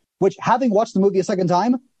 which having watched the movie a second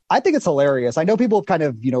time, I think it's hilarious. I know people have kind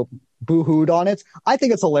of, you know, boo-hooed on it. I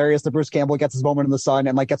think it's hilarious that Bruce Campbell gets his moment in the sun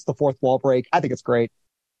and like gets the fourth wall break. I think it's great.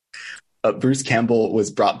 Bruce Campbell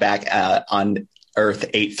was brought back on Earth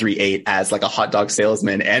 838 as like a hot dog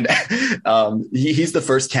salesman. And he's the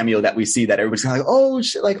first cameo that we see that everybody's kind of like, oh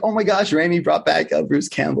shit, like, oh my gosh, Raimi brought back Bruce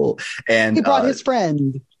Campbell. And he brought his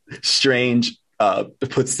friend. Strange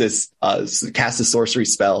puts this casts a sorcery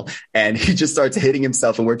spell, and he just starts hitting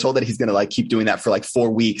himself, and we're told that he's gonna like keep doing that for like 4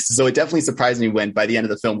 weeks. So it definitely surprised me when by the end of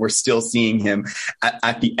the film we're still seeing him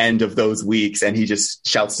at the end of those weeks, and he just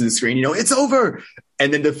shouts to the screen, you know, it's over.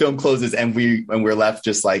 And then the film closes, and we're left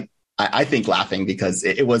just like, I think laughing, because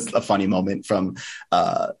it was a funny moment from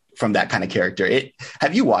that kind of character.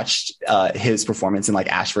 Have you watched his performance in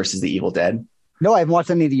like Ash versus the Evil Dead? No, I haven't watched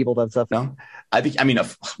any of the Evil Dead stuff. No, I mean,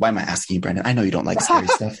 why am I asking you, Brendan? I know you don't like scary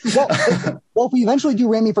stuff. Well, if we eventually do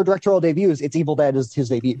Raimi for directorial debuts, it's Evil Dead is his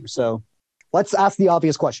debut. So let's ask the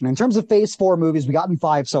obvious question. In terms of Phase 4 movies, we've gotten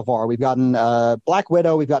 5 so far. We've gotten Black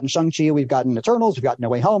Widow, we've gotten Shang-Chi, we've gotten Eternals, we've got No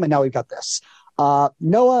Way Home, and now we've got this.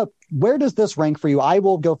 Noah, where does this rank for you? I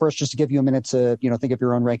will go first just to give you a minute to, think of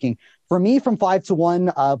your own ranking. For me, from 5 to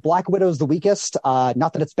 1, Black Widow is the weakest.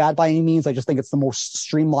 Not that it's bad by any means. I just think it's the most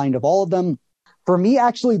streamlined of all of them. For me,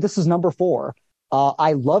 actually, this is number 4.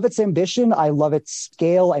 I love its ambition. I love its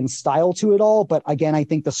scale and style to it all. But again, I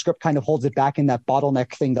think the script kind of holds it back in that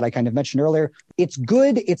bottleneck thing that I kind of mentioned earlier. It's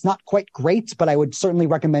good. It's not quite great, but I would certainly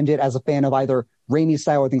recommend it as a fan of either Raimi's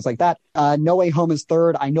style or things like that. No Way Home is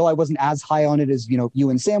 3rd. I know I wasn't as high on it as, you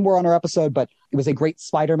and Sam were on our episode, but it was a great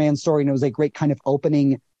Spider-Man story, and it was a great kind of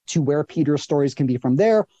opening to where Peter's stories can be from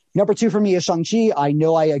there. Number 2 for me is Shang-Chi. I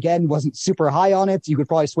know I, again, wasn't super high on it. You could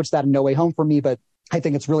probably switch that in No Way Home for me, but I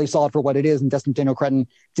think it's really solid for what it is. And Destin Daniel Cretton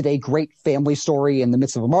did a great family story in the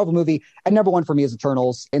midst of a Marvel movie. And number 1 for me is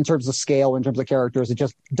Eternals. In terms of scale, in terms of characters, it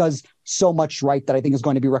just does so much right that I think is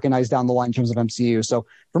going to be recognized down the line in terms of MCU. So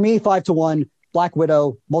for me, 5 to 1, Black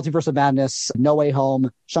Widow, Multiverse of Madness, No Way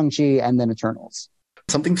Home, Shang-Chi, and then Eternals.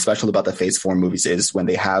 Something special about the Phase 4 movies is when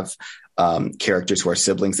they have characters who are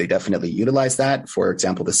siblings, they definitely utilize that. For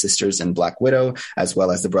example, the sisters in Black Widow, as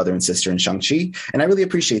well as the brother and sister in Shang-Chi. And I really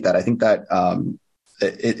appreciate that. I think that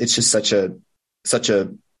it's just such a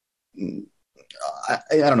I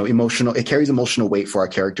don't know, emotional. It carries emotional weight for our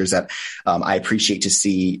characters that I appreciate to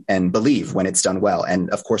see and believe when it's done well.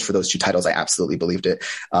 And of course, for those 2 titles, I absolutely believed it.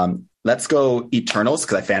 Let's go Eternals,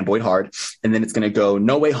 because I fanboyed hard. And then it's going to go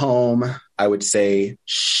No Way Home, I would say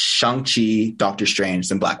Shang-Chi, Doctor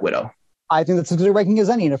Strange, and Black Widow. I think that's as good a ranking as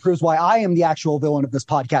any, and it proves why I am the actual villain of this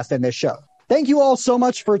podcast and this show. Thank you all so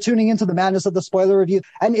much for tuning into the madness of the spoiler review.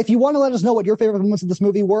 And if you want to let us know what your favorite moments of this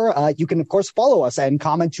movie were, you can, of course, follow us and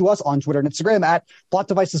comment to us on Twitter and Instagram at Plot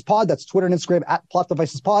Devices Pod. That's Twitter and Instagram at Plot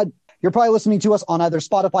Devices Pod. You're probably listening to us on either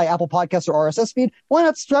Spotify, Apple Podcasts, or RSS feed. Why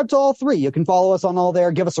not subscribe to all 3? You can follow us on all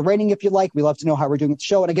there. Give us a rating if you like. We love to know how we're doing with the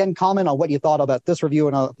show. And again, comment on what you thought about this review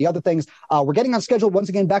and the other things. We're getting on schedule once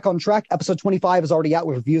again, back on track. Episode 25 is already out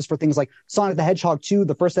with reviews for things like Sonic the Hedgehog 2,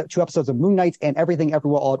 the first 2 episodes of Moon Knight, and Everything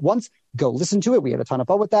Everywhere All at Once. Go listen to it. We had a ton of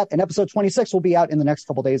fun with that. And episode 26 will be out in the next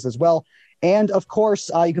couple days as well. And of course,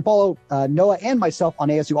 you can follow Noah and myself on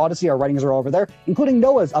ASU Odyssey. Our writings are over there, including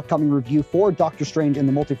Noah's upcoming review for Doctor Strange in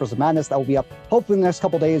the Multiverse of Madness. That will be up hopefully in the next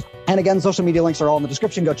couple days. And again, social media links are all in the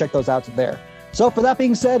description. Go check those out there. So for that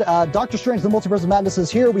being said, Doctor Strange, the Multiverse of Madness is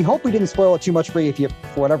here. We hope we didn't spoil it too much for you. If you,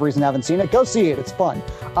 for whatever reason, haven't seen it, go see it. It's fun.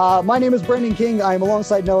 My name is Brendan King. I am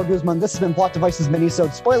alongside Noah Guzman. This has been Plot Devices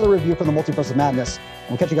Minisode spoiler review for the Multiverse of Madness.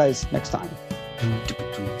 We'll catch you guys next time.